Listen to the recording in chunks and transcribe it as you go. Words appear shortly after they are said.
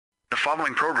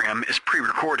following program is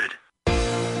pre-recorded.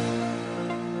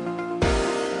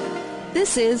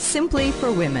 This is Simply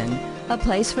for Women, a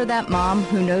place for that mom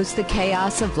who knows the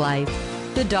chaos of life,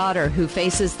 the daughter who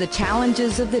faces the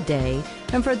challenges of the day,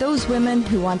 and for those women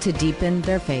who want to deepen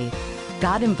their faith.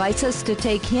 God invites us to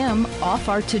take Him off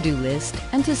our to-do list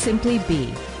and to simply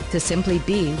be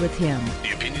with Him.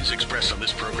 The opinions expressed on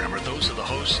this program are those of the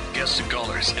hosts, guests, and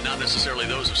callers, and not necessarily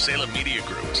those of Salem Media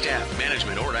Group, staff,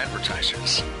 management, or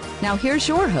advertisers. Now here's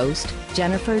your host,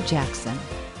 Jennifer Jackson.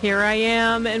 Here I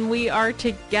am, and we are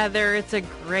together. It's a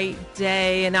great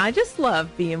day, and I just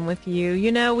love being with you.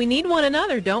 You know, we need one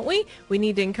another, don't we? We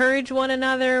need to encourage one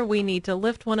another. We need to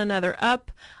lift one another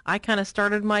up. I kind of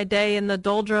started my day in the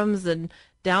doldrums and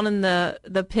down in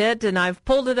the pit, and I've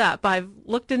pulled it up. I've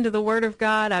looked into the Word of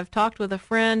God. I've talked with a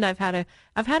friend. I'm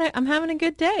having a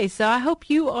good day. So I hope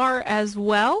you are as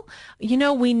well. You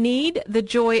know, we need the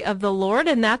joy of the Lord,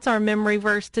 and that's our memory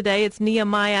verse today. It's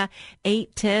Nehemiah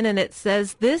 8:10, and it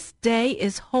says, "This day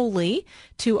is holy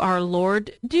to our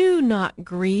Lord. Do not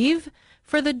grieve,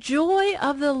 for the joy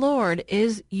of the Lord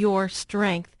is your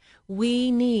strength." We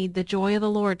need the joy of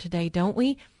the Lord today, don't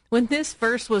we? When this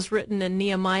verse was written in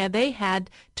Nehemiah, they had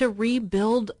to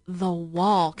rebuild the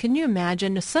wall. Can you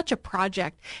imagine such a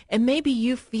project? And maybe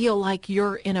you feel like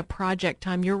you're in a project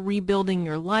time. You're rebuilding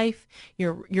your life.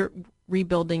 You're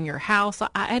rebuilding your house.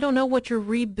 I don't know what you're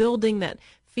rebuilding that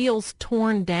feels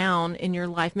torn down in your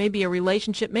life. Maybe a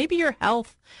relationship, maybe your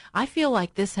health. I feel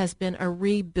like this has been a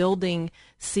rebuilding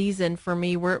season for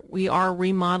me where we are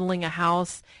remodeling a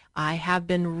house. I have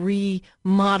been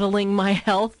remodeling my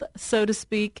health, so to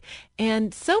speak,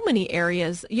 and so many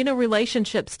areas. You know,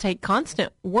 relationships take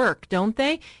constant work, don't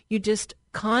they? You just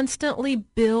constantly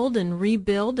build and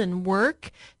rebuild and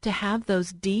work to have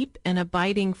those deep and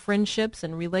abiding friendships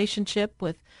and relationship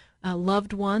with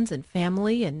loved ones and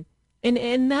family, and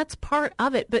that's part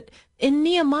of it. But in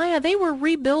Nehemiah, they were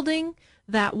rebuilding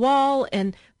that wall,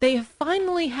 and they have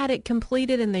finally had it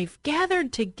completed, and they've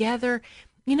gathered together.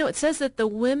 You know, it says that the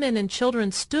women and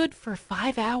children stood for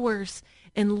 5 hours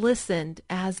and listened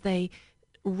as they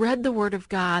read the Word of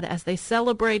God, as they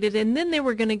celebrated, and then they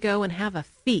were going to go and have a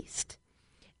feast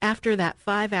after that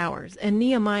 5 hours. And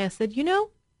Nehemiah said, you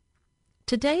know,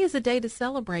 today is a day to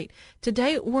celebrate.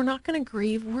 Today, we're not going to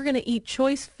grieve. We're going to eat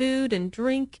choice food and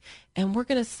drink, and we're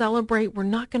going to celebrate. We're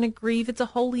not going to grieve. It's a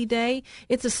holy day.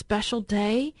 It's a special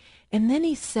day. And then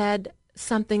he said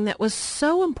something that was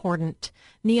so important.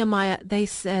 Nehemiah, they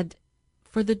said,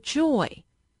 for the joy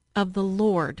of the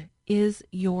Lord is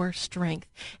your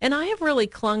strength. And I have really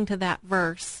clung to that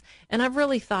verse, and I've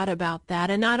really thought about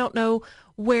that. And I don't know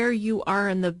where you are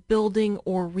in the building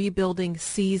or rebuilding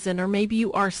season, or maybe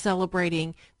you are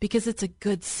celebrating because it's a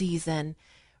good season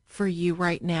for you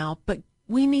right now. But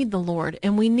we need the Lord,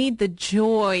 and we need the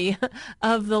joy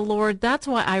of the Lord. That's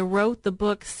why I wrote the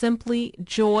book, Simply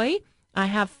Joy. I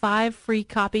have 5 free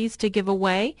copies to give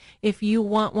away. If you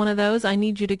want one of those, I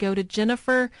need you to go to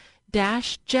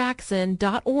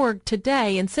jennifer-jackson.org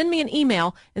today and send me an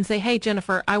email and say, hey,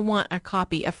 Jennifer, I want a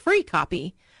copy, a free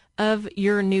copy of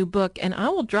your new book, and I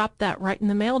will drop that right in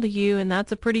the mail to you, and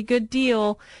that's a pretty good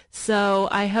deal. So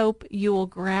I hope you will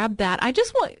grab that. I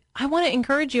want to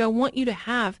encourage you. I want you to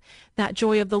have that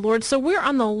joy of the Lord. So we're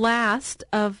on the last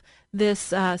of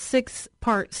this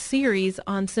 6-part series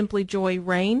on Simply Joy,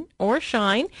 Rain or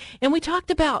Shine. And we talked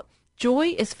about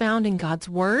joy is found in God's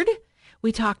Word.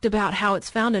 We talked about how it's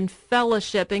found in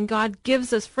fellowship, and God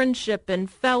gives us friendship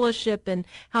and fellowship, and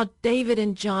how David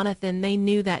and Jonathan, they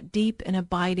knew that deep and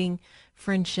abiding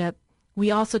friendship.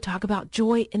 We also talk about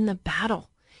joy in the battle.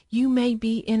 You may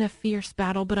be in a fierce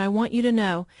battle, but I want you to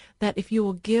know that if you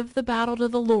will give the battle to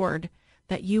the Lord,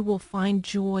 that you will find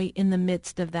joy in the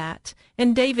midst of that.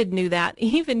 And David knew that,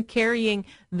 even carrying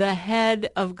the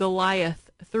head of Goliath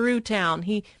through town.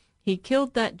 He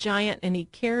killed that giant, and he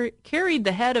carried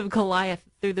the head of Goliath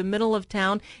through the middle of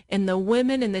town, and the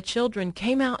women and the children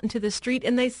came out into the street,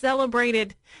 and they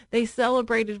celebrated. They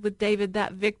celebrated with David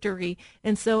that victory.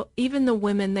 And so even the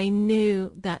women, they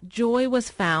knew that joy was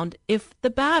found if the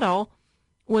battle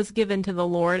was given to the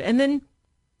Lord. And then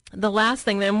the last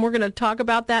thing, then we're going to talk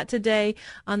about that today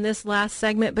on this last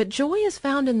segment, but joy is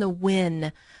found in the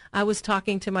win. I was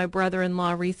talking to my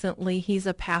brother-in-law recently. He's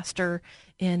a pastor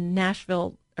in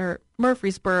Nashville, or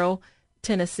Murfreesboro,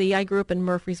 Tennessee. I grew up in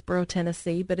Murfreesboro,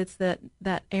 Tennessee, but it's that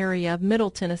area of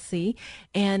Middle Tennessee.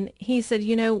 And he said,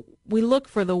 you know, we look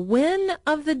for the win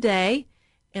of the day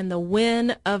and the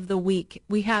win of the week.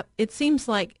 It seems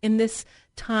like in this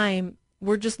time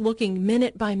we're just looking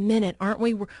minute by minute, aren't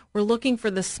we? We're looking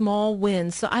for the small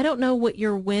wins. So I don't know what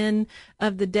your win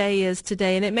of the day is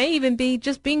today, and it may even be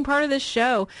just being part of this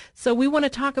show. So we want to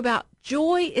talk about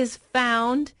joy is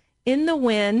found in the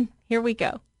win. Here we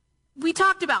go. We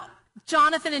talked about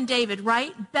Jonathan and David,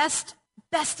 right?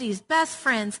 Besties, best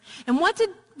friends. And what did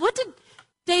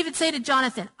David say to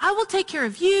Jonathan? I will take care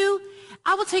of you.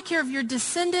 I will take care of your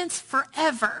descendants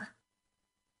forever.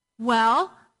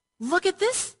 Well, look at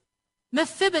this.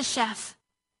 Mephibosheth,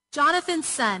 Jonathan's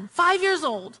son, 5 years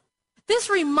old. This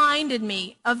reminded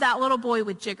me of that little boy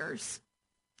with jiggers.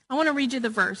 I want to read you the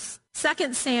verse.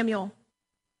 2 Samuel.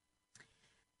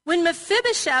 When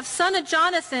Mephibosheth, son of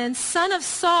Jonathan, son of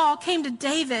Saul, came to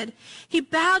David, he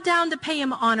bowed down to pay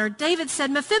him honor. David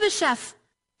said, Mephibosheth,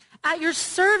 at your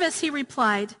service, he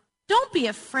replied. Don't be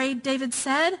afraid, David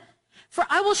said, for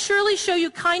I will surely show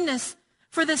you kindness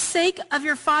for the sake of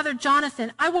your father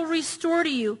Jonathan. I will restore to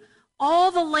you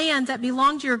all the land that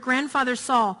belonged to your grandfather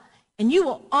Saul, and you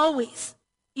will always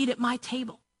eat at my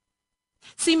table.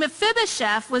 See,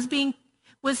 Mephibosheth was being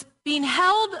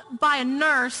held by a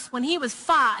nurse when he was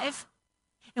 5.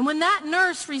 And when that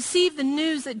nurse received the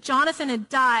news that Jonathan had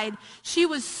died, she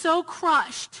was so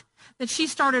crushed that she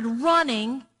started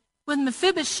running with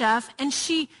Mephibosheth, and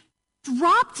she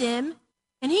dropped him,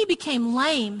 and he became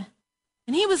lame.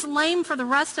 And he was lame for the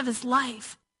rest of his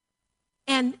life.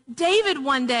 And David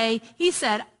one day, he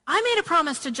said, I made a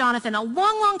promise to Jonathan a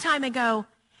long, long time ago.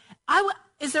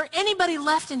 Is there anybody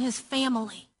left in his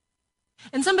family?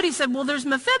 And somebody said, well, there's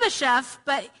Mephibosheth,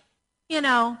 but, he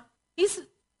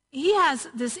has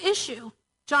this issue.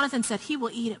 Jonathan said, he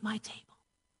will eat at my table.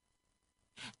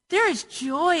 There is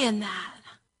joy in that.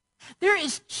 There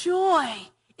is joy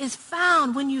is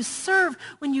found when you serve,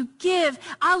 when you give.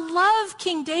 I love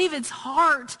King David's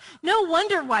heart. No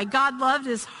wonder why God loved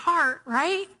his heart,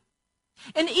 right?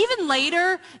 And even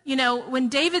later, when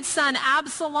David's son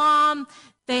Absalom,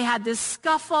 they had this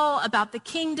scuffle about the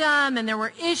kingdom, and there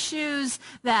were issues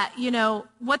that,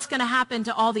 what's going to happen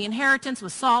to all the inheritance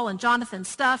with Saul and Jonathan's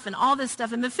stuff and all this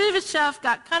stuff. And Mephibosheth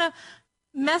got kind of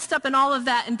messed up in all of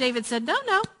that, and David said,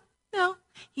 no,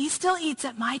 he still eats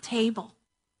at my table.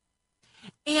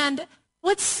 And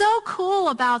what's so cool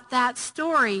about that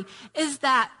story is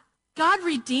that God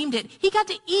redeemed it. He got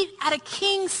to eat at a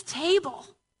king's table.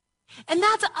 And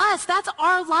that's us. That's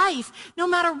our life. No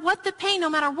matter what the pain, no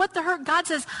matter what the hurt, God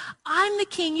says, I'm the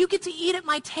king. You get to eat at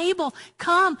my table.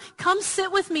 Come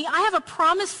sit with me. I have a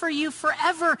promise for you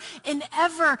forever and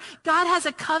ever. God has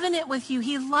a covenant with you.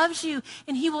 He loves you,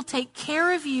 and he will take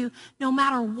care of you no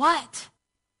matter what.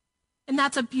 And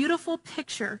that's a beautiful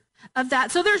picture of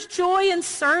that. So there's joy in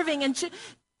serving, and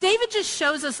David just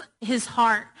shows us his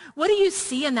heart. What do you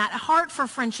see in that? A heart for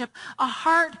friendship, a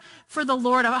heart for the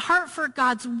Lord, a heart for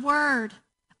God's word,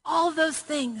 all of those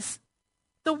things.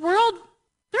 The world,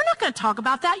 they're not going to talk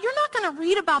about that. You're not going to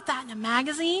read about that in a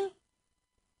magazine.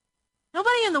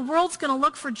 Nobody in the world's going to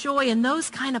look for joy in those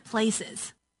kind of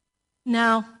places.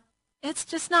 No, it's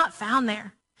just not found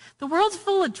there. The world's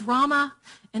full of drama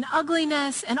and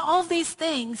ugliness and all of these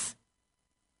things.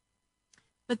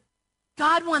 But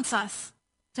God wants us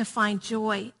to find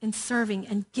joy in serving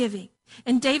and giving.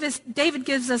 And David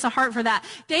gives us a heart for that.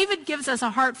 David gives us a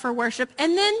heart for worship.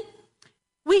 And then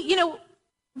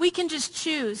we can just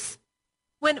choose.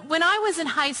 When I was in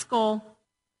high school,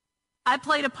 I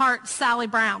played a part, Sally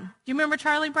Brown. Do you remember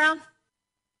Charlie Brown?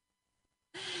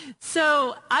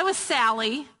 So I was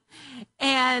Sally,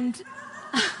 and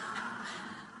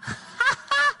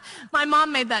my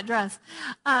mom made that dress.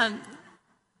 I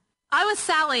was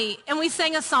Sally, and we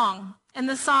sang a song. And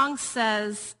the song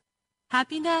says,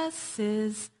 happiness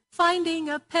is finding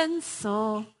a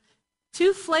pencil,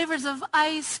 2 flavors of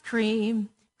ice cream,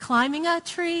 climbing a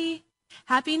tree.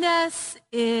 Happiness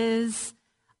is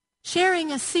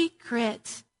sharing a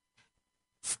secret,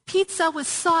 pizza with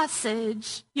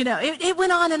sausage. It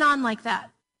went on and on like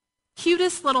that.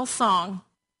 Cutest little song.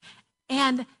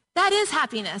 And that is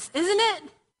happiness, isn't it?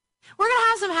 We're going to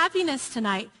have some happiness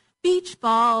tonight. Beach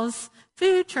balls,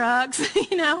 food trucks,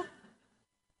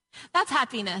 That's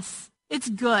happiness. It's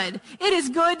good. It is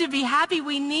good to be happy.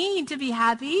 We need to be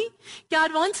happy.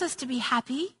 God wants us to be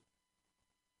happy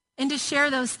and to share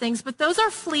those things. But those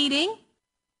are fleeting.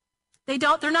 They're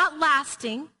not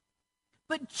lasting.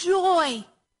 But joy,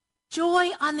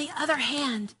 on the other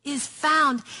hand, is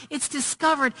found. It's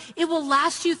discovered. It will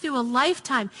last you through a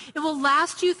lifetime. It will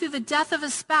last you through the death of a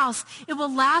spouse. It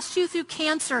will last you through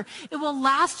cancer. It will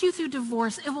last you through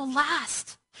divorce. It will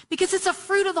last because it's a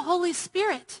fruit of the Holy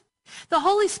Spirit. The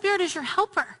Holy Spirit is your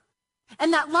helper.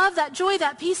 And that love, that joy,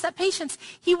 that peace, that patience,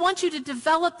 he wants you to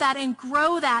develop that and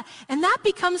grow that. And that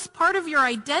becomes part of your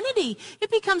identity.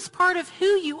 It becomes part of who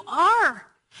you are.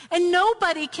 And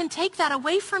nobody can take that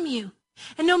away from you.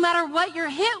 And no matter what you're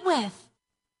hit with,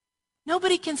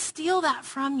 nobody can steal that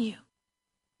from you.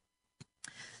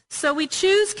 So we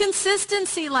choose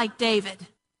consistency like David,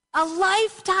 a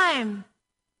lifetime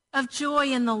of joy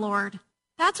in the Lord.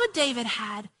 That's what David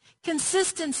had.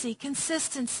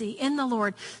 Consistency in the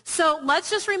Lord. So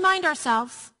let's just remind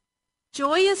ourselves,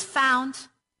 joy is found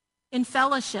in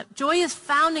fellowship. Joy is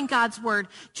found in God's word.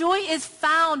 Joy is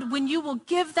found when you will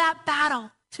give that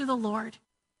battle to the Lord.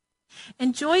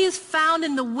 And joy is found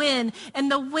in the win.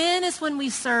 And the win is when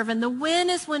we serve. And the win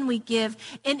is when we give.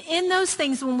 And in those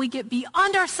things, when we get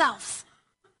beyond ourselves,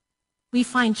 we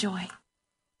find joy.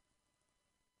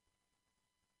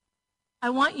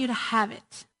 I want you to have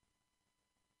it.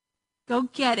 Go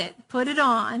get it, put it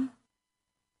on,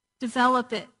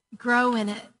 develop it, grow in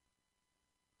it,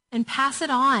 and pass it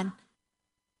on.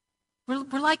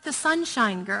 We're like the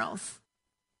sunshine girls.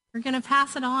 We're going to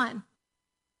pass it on.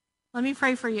 Let me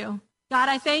pray for you. God,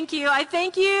 I thank you. I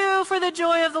thank you for the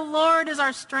joy of the Lord is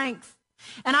our strength.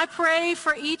 And I pray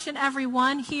for each and every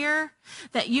one here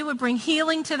that you would bring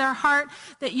healing to their heart,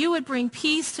 that you would bring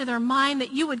peace to their mind,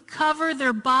 that you would cover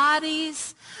their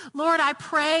bodies. Lord, I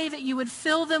pray that you would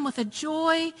fill them with a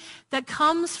joy that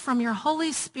comes from your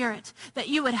Holy Spirit, that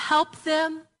you would help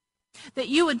them, that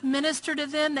you would minister to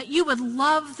them, that you would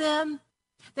love them,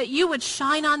 that you would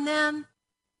shine on them.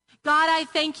 God, I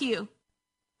thank you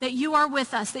that you are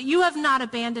with us, that you have not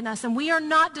abandoned us, and we are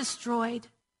not destroyed.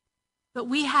 But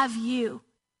we have you,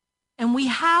 and we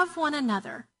have one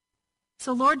another.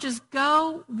 So, Lord, just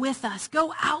go with us.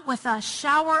 Go out with us.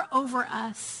 Shower over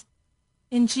us.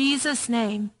 In Jesus'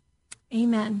 name,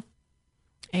 amen.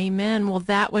 Amen. Well,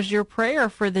 that was your prayer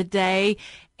for the day.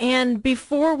 And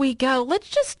before we go, let's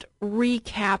just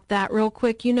recap that real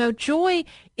quick. You know, joy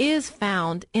is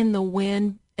found in the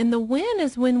win, and the win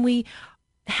is when we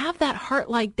have that heart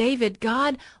like David.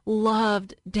 God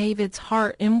loved David's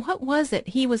heart. And what was it?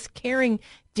 He was caring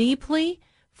deeply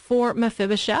for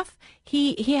Mephibosheth.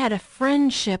 He had a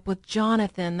friendship with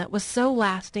Jonathan that was so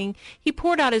lasting. He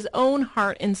poured out his own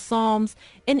heart in Psalms.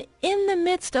 And in the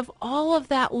midst of all of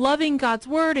that, loving God's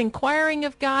word, inquiring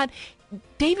of God,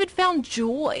 David found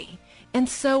joy. And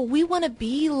so we want to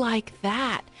be like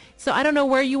that. So I don't know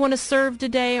where you want to serve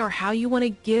today or how you want to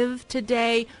give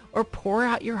today or pour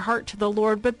out your heart to the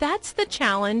Lord, but that's the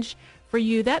challenge for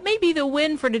you. That may be the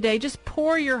win for today. Just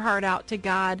pour your heart out to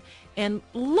God and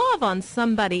love on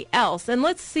somebody else. And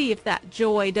let's see if that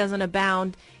joy doesn't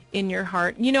abound in your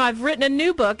heart. You know, I've written a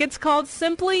new book. It's called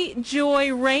Simply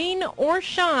Joy, Rain or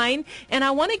Shine, and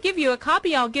I want to give you a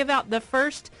copy. I'll give out the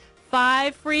first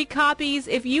 5 free copies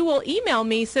if you will email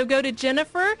me. So go to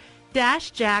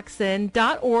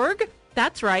Jennifer-Jackson.org.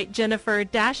 That's right,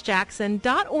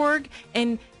 Jennifer-Jackson.org,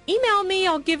 and email me.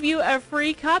 I'll give you a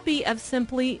free copy of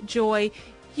Simply Joy.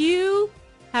 You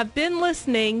have been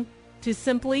listening to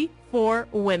Simply for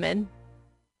Women.